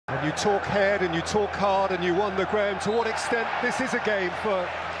You talk head and you talk hard and you wonder, Graham, to what extent this is a game for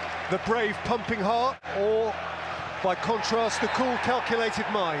the brave pumping heart, or by contrast the cool calculated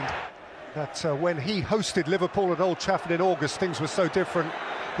mind. That when he hosted Liverpool at Old Trafford in August, things were so different.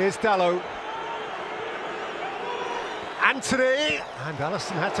 Here's Dalot. Anthony, and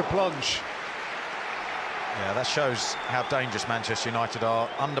Alisson had to plunge. Yeah, that shows how dangerous Manchester United are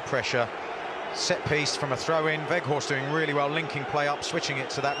under pressure. Set piece from a throw-in. Weghorst doing really well, linking play up, switching it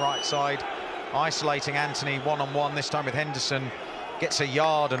to that right side, isolating Anthony one-on-one, this time with Henderson. Gets a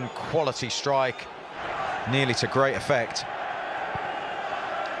yard and quality strike, nearly to great effect.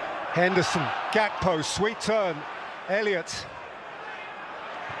 Henderson, Gakpo, sweet turn. Elliott.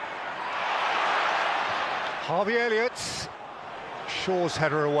 Harvey Elliott. Shaw's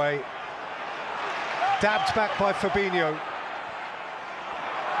header away. Dabbed back by Fabinho.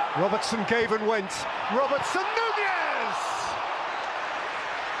 Robertson gave and went. Robertson, Nunez!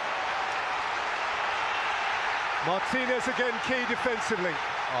 Martinez again key defensively.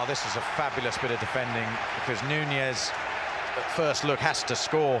 Oh, this is a fabulous bit of defending, because Nunez, at first look, has to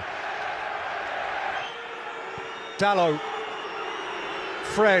score. Dalot.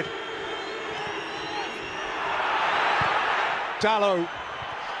 Fred. Dalot.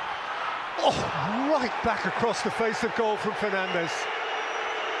 Oh, right back across the face of goal from Fernandes.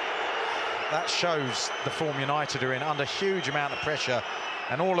 That shows the form United are in, under huge amount of pressure,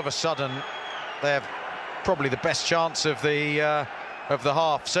 and all of a sudden they have probably the best chance of the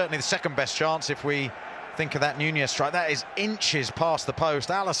half, certainly the second best chance if we think of that Nunez strike. That is inches past the post.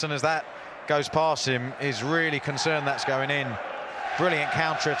 Alisson, as that goes past him, is really concerned that's going in. Brilliant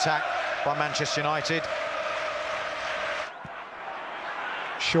counter-attack by Manchester United.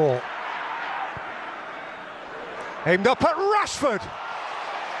 Shaw. Aimed up at Rashford,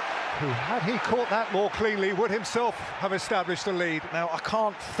 who, had he caught that more cleanly, would himself have established a lead. Now, I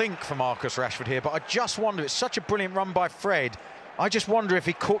can't think for Marcus Rashford here, but I just wonder, it's such a brilliant run by Fred, I just wonder if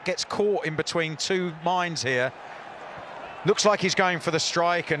he gets caught in between two minds here. Looks like he's going for the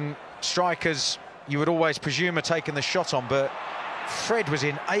strike, and strikers, you would always presume, are taking the shot on, but Fred was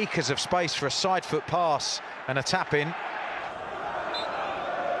in acres of space for a side foot pass and a tap-in.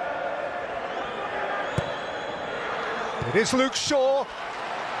 It is Luke Shaw,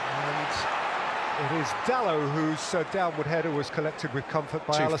 and it is Dalot whose downward header was collected with comfort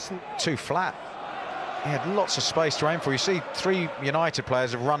by Alisson. Too flat. He had lots of space to aim for. You see three United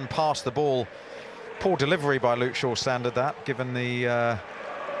players have run past the ball. Poor delivery by Luke Shaw standard, that, given the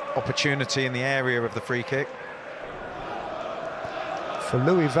opportunity in the area of the free kick. For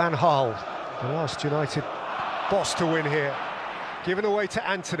Louis van Gaal, the last United boss to win here. Given away to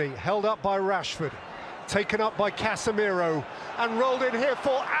Anthony, held up by Rashford. Taken up by Casemiro and rolled in here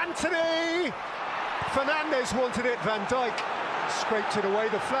for Anthony. Fernandes wanted it, Van Dijk scraped it away.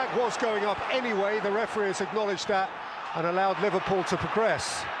 The flag was going up anyway. The referee has acknowledged that and allowed Liverpool to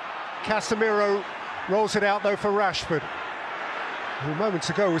progress. Casemiro rolls it out though for Rashford, who moments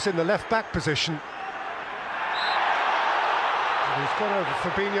ago was in the left-back position. And he's gone over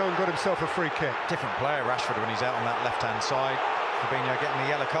Fabinho and got himself a free kick. Different player, Rashford, when he's out on that left-hand side. Fabinho getting the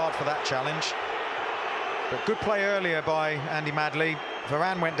yellow card for that challenge. But good play earlier by Andy Madley.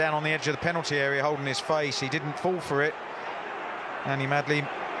 Varane went down on the edge of the penalty area holding his face. He didn't fall for it. Andy Madley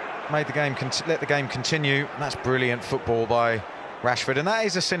made the game, let the game continue. And that's brilliant football by Rashford. And that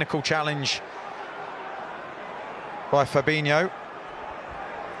is a cynical challenge by Fabinho.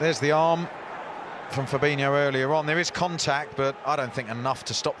 There's the arm from Fabinho earlier on. There is contact, but I don't think enough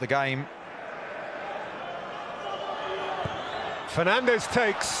to stop the game. Fernandes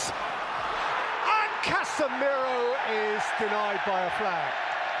takes. Casemiro is denied by a flag,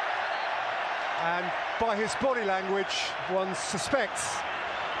 and by his body language one suspects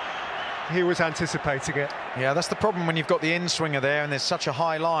he was anticipating it. Yeah, that's the problem when you've got the in-swinger there and there's such a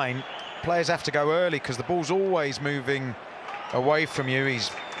high line. Players have to go early because the ball's always moving away from you. He's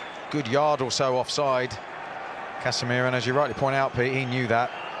a good yard or so offside, Casemiro, and as you rightly point out, Pete, he knew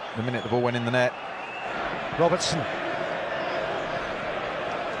that the minute the ball went in the net. Robertson.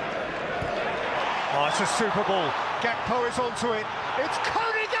 Oh, it's a super ball. Gakpo is onto it. It's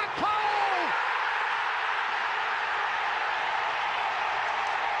Cody Gakpo!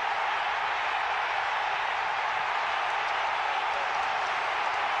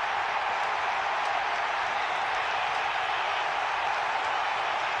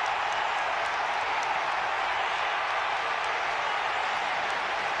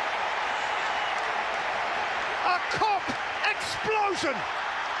 A Kop explosion!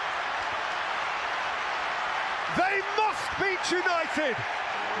 They must beat United.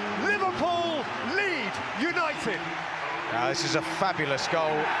 Liverpool lead United. This is a fabulous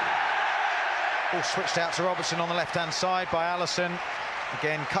goal. All switched out to Robertson on the left-hand side by Alisson.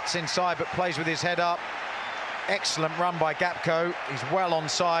 Again, cuts inside but plays with his head up. Excellent run by Gakpo. He's well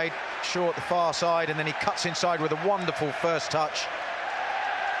onside, Shaw at the far side, and then he cuts inside with a wonderful first touch.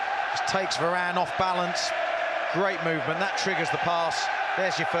 Just takes Varane off balance. Great movement, that triggers the pass.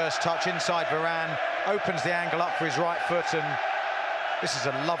 There's your first touch inside Varane. Opens the angle up for his right foot, and this is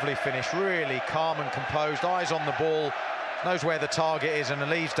a lovely finish. Really calm and composed, eyes on the ball, knows where the target is, and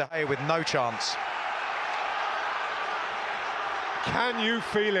leaves De Gea with no chance. Can you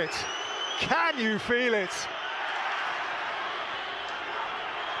feel it? Can you feel it?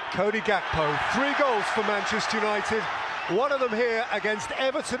 Cody Gakpo, 3 goals for Manchester United. One of them here against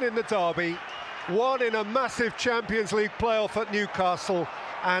Everton in the derby, one in a massive Champions League playoff at Newcastle,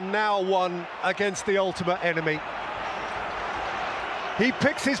 and now one against the ultimate enemy. He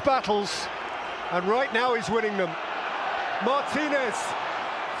picks his battles, and right now he's winning them. Martinez,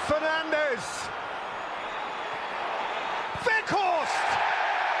 Fernandes, Weghorst!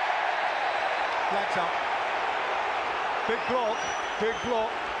 Flags up. Big block, big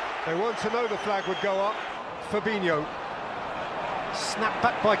block. They weren't to know the flag would go up. Fabinho. Snapped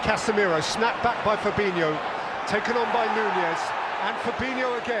back by Casemiro, snapped back by Fabinho. Taken on by Nunez. And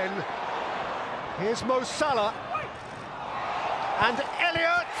Fabinho again. Here's Mo Salah. And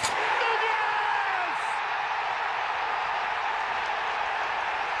Elliott. Nunez!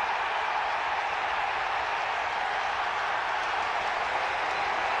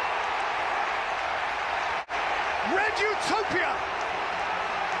 Red Utopia!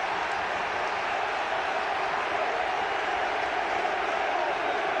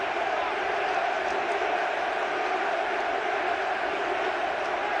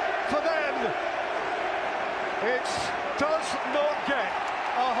 For them, it does not get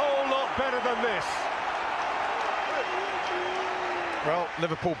a whole lot better than this. Well,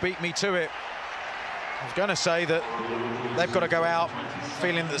 Liverpool beat me to it. I was going to say that they've got to go out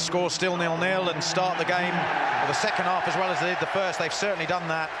feeling that the score's still 0-0 and start the game, or the second half, as well as they did the first. They've certainly done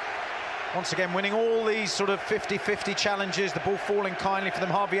that. Once again, winning all these sort of 50-50 challenges, the ball falling kindly for them.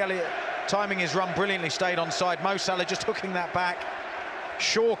 Harvey Elliott timing his run brilliantly, stayed onside. Mo Salah just hooking that back.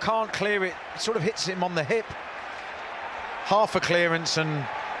 Shaw can't clear it, sort of hits him on the hip. Half a clearance, and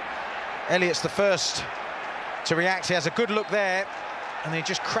Elliott's the first to react. He has a good look there, and he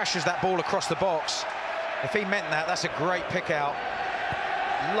just crashes that ball across the box. If he meant that, that's a great pick out.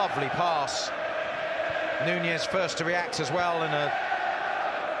 Lovely pass. Nunez first to react as well, and a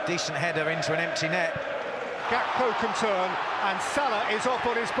decent header into an empty net. Gakpo can turn, and Salah is off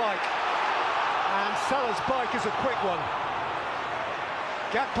on his bike. And Salah's bike is a quick one.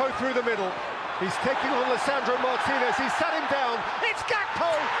 Gakpo through the middle. He's taking on Lisandro Martinez. He's sat him down. It's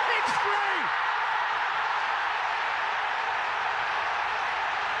Gakpo! It's free!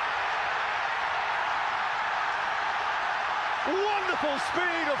 Wonderful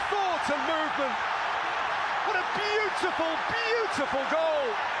speed of thought and movement. What a beautiful, beautiful goal.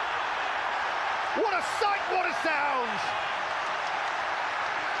 What a sight, what a sound.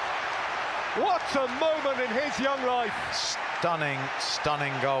 What a moment in his young life. Stunning,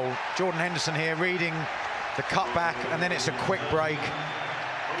 stunning goal. Jordan Henderson here reading the cutback, and then it's a quick break.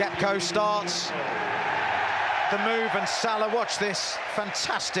 Gakpo starts the move, and Salah, watch this,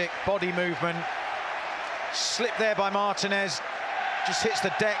 fantastic body movement. Slipped there by Martinez, just hits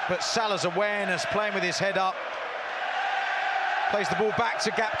the deck, but Salah's awareness, playing with his head up. Plays the ball back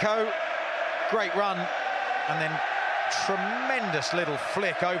to Gakpo. Great run, and then tremendous little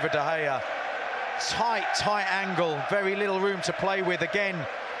flick over De Gea. Tight angle, very little room to play with. Again,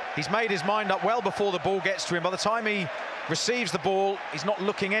 he's made his mind up well before the ball gets to him. By the time he receives the ball, he's not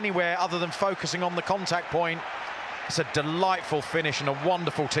looking anywhere other than focusing on the contact point. It's a delightful finish and a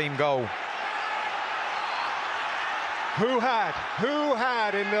wonderful team goal. Who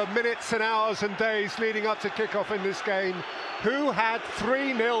had in the minutes and hours and days leading up to kickoff in this game, who had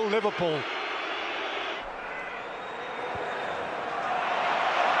 3-0 Liverpool?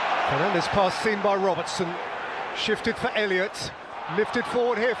 Fernandes pass seen by Robertson, shifted for Elliott, lifted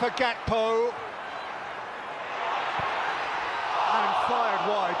forward here for Gakpo, and fired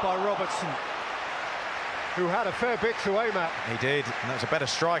wide by Robertson, who had a fair bit to aim at. He did, and that was a better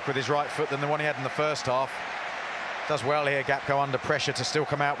strike with his right foot than the one he had in the first half. Does well here, Gakpo, under pressure to still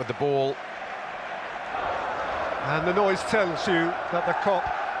come out with the ball. And the noise tells you that the Kop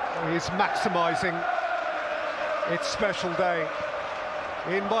is maximising its special day.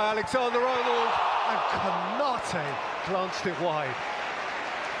 In by Alexander-Arnold, and Konate glanced it wide.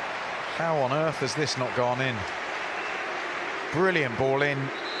 How on earth has this not gone in? Brilliant ball in.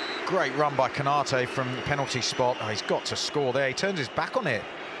 Great run by Konate from the penalty spot. Oh, he's got to score there. He turns his back on it.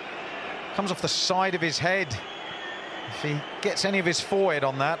 Comes off the side of his head. If he gets any of his forehead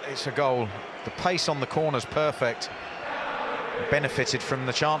on that, it's a goal. The pace on the corner's perfect. Benefited from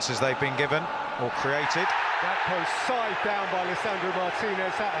the chances they've been given or created. That post side down by Lisandro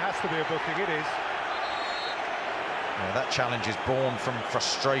Martinez. That has to be a booking. It is. Yeah, that challenge is born from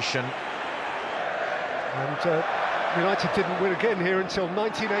frustration. And United didn't win again here until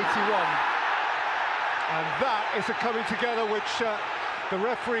 1981. And that is a coming together which the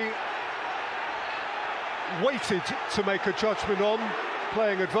referee waited to make a judgment on,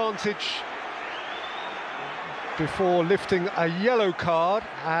 playing advantage before lifting a yellow card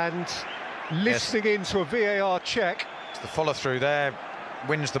and listening into a VAR check. The follow-through there,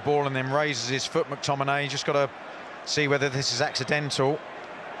 wins the ball and then raises his foot, McTominay. Just got to see whether this is accidental.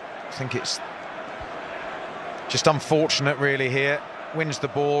 I think it's just unfortunate really here. Wins the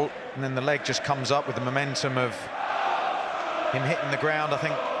ball and then the leg just comes up with the momentum of him hitting the ground. I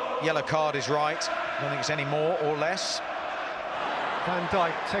think yellow card is right. I don't think it's any more or less. Van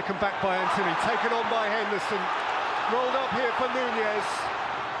Dijk taken back by Antony, taken on by Henderson, rolled up here for Nunez.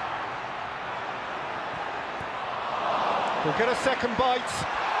 We'll get a second bite,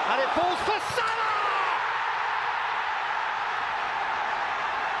 and it falls for Salah!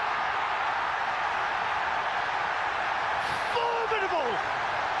 Formidable!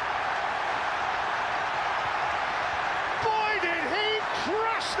 Boy, did he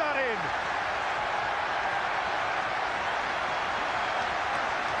crash that in!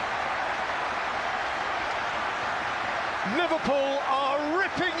 Liverpool are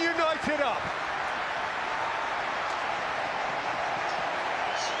ripping United up.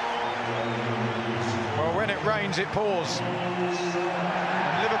 Well, when it rains, it pours.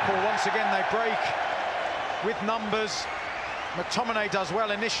 And Liverpool, once again, they break with numbers. McTominay does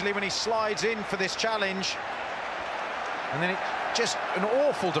well initially when he slides in for this challenge. And then it just an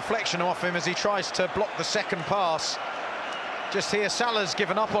awful deflection off him as he tries to block the second pass. Just here, Salah's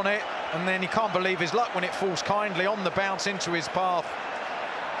given up on it, and then he can't believe his luck when it falls kindly on the bounce into his path.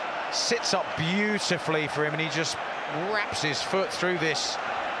 Sits up beautifully for him, and he just wraps his foot through this.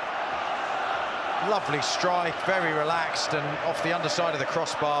 Lovely strike, very relaxed, and off the underside of the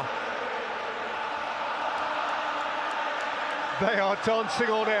crossbar. They are dancing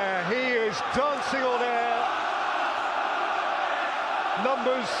on air. He is dancing on air.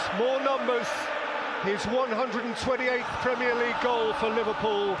 Numbers, more numbers. His 128th Premier League goal for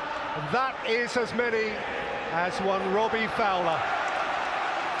Liverpool. That is as many as one Robbie Fowler,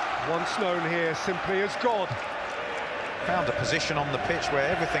 once known here simply as God. Found a position on the pitch where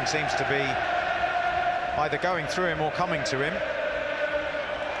everything seems to be either going through him or coming to him.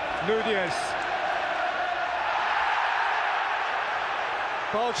 Nunez.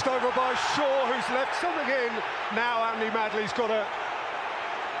 Barged over by Shaw, who's left something in. Now Andy Madley's got a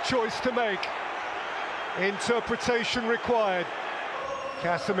choice to make. Interpretation required.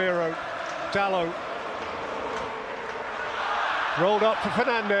 Casemiro, Dalot. Rolled up for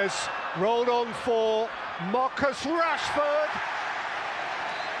Fernandez. Rolled on for Marcus Rashford.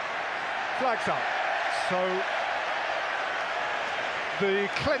 Flags up. So the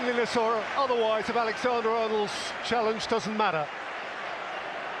cleanliness or otherwise of Alexander-Arnold's challenge doesn't matter.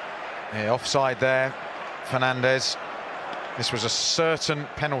 Yeah, offside there, Fernandez. This was a certain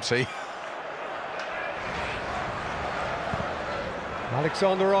penalty.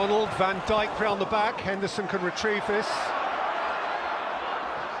 Alexander-Arnold, Van Dijk round the back. Henderson can retrieve this.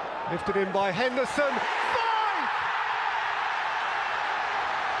 Lifted in by Henderson.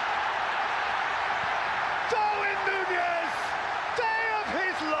 Darwin Nunez, day of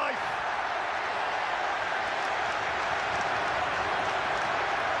his life.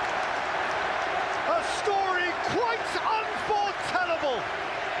 A story quite unforetellable.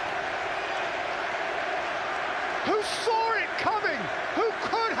 Who saw it coming? Who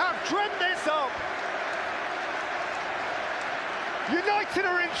could have dreamt this up? United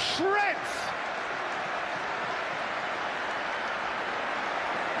are in shreds.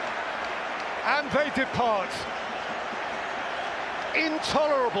 And they depart.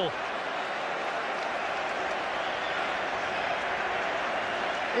 Intolerable.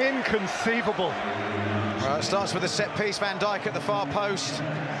 Inconceivable. Well, it starts with a set piece, Van Dijk at the far post,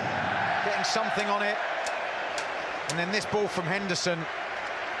 getting something on it. And then this ball from Henderson.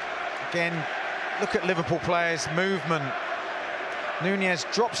 Again, look at Liverpool players' movement. Nunez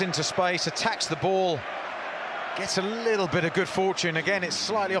drops into space, attacks the ball, gets a little bit of good fortune. Again, it's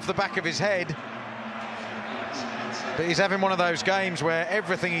slightly off the back of his head. But he's having one of those games where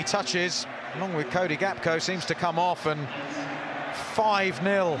everything he touches, along with Cody Gakpo, seems to come off, and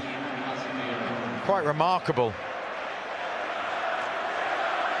 5-0. Quite remarkable.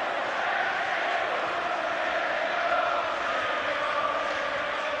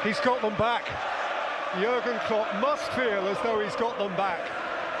 He's got them back. Jurgen Klopp must feel as though he's got them back.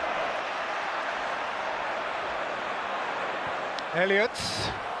 Elliott,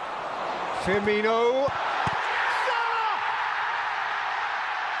 Firmino, Salah!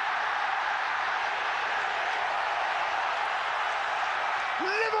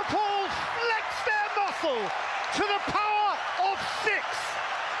 Liverpool flex their muscle to the power of 6.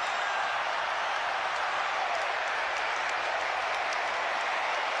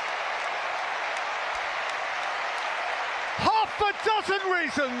 Half a dozen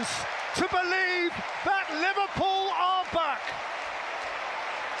reasons to believe that Liverpool are back.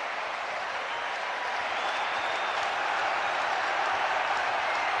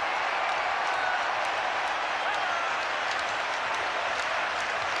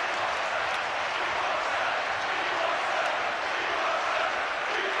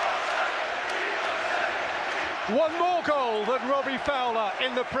 One more goal than Robbie Fowler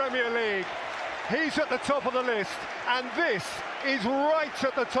in the Premier League. He's at the top of the list, and this is right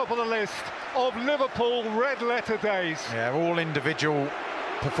at the top of the list of Liverpool red letter days. Yeah, all individual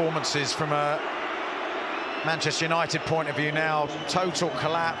performances from a Manchester United point of view now. Total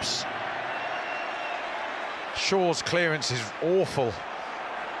collapse. Shaw's clearance is awful.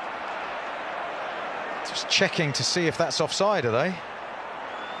 Just checking to see if that's offside, are they?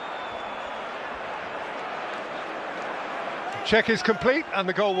 Check is complete and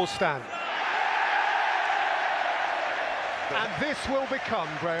the goal will stand. And this will become,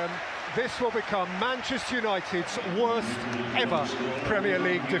 Graham, this will become Manchester United's worst ever Premier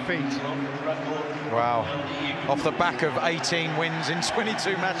League defeat. Wow. Off the back of 18 wins in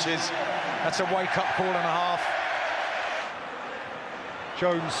 22 matches, that's a wake-up call and a half.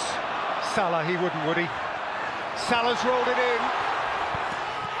 Jones, Salah, he wouldn't, would he? Salah's rolled it in.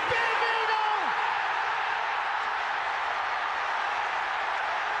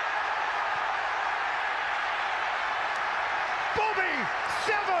 Bobby,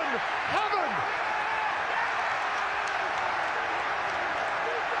 7, heaven!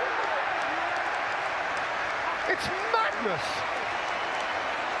 It's madness!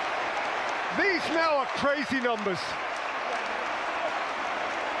 These now are crazy numbers.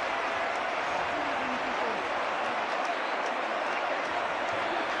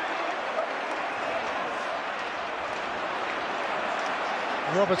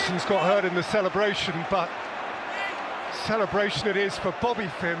 Robertson's got hurt in the celebration, but celebration it is for Bobby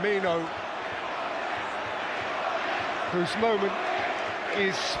Firmino, whose moment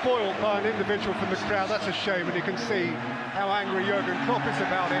is spoiled by an individual from the crowd. That's a shame, and you can see how angry Jurgen Klopp is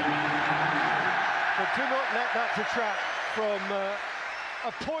about it. But do not let that detract from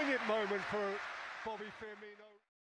a poignant moment for Bobby Firmino.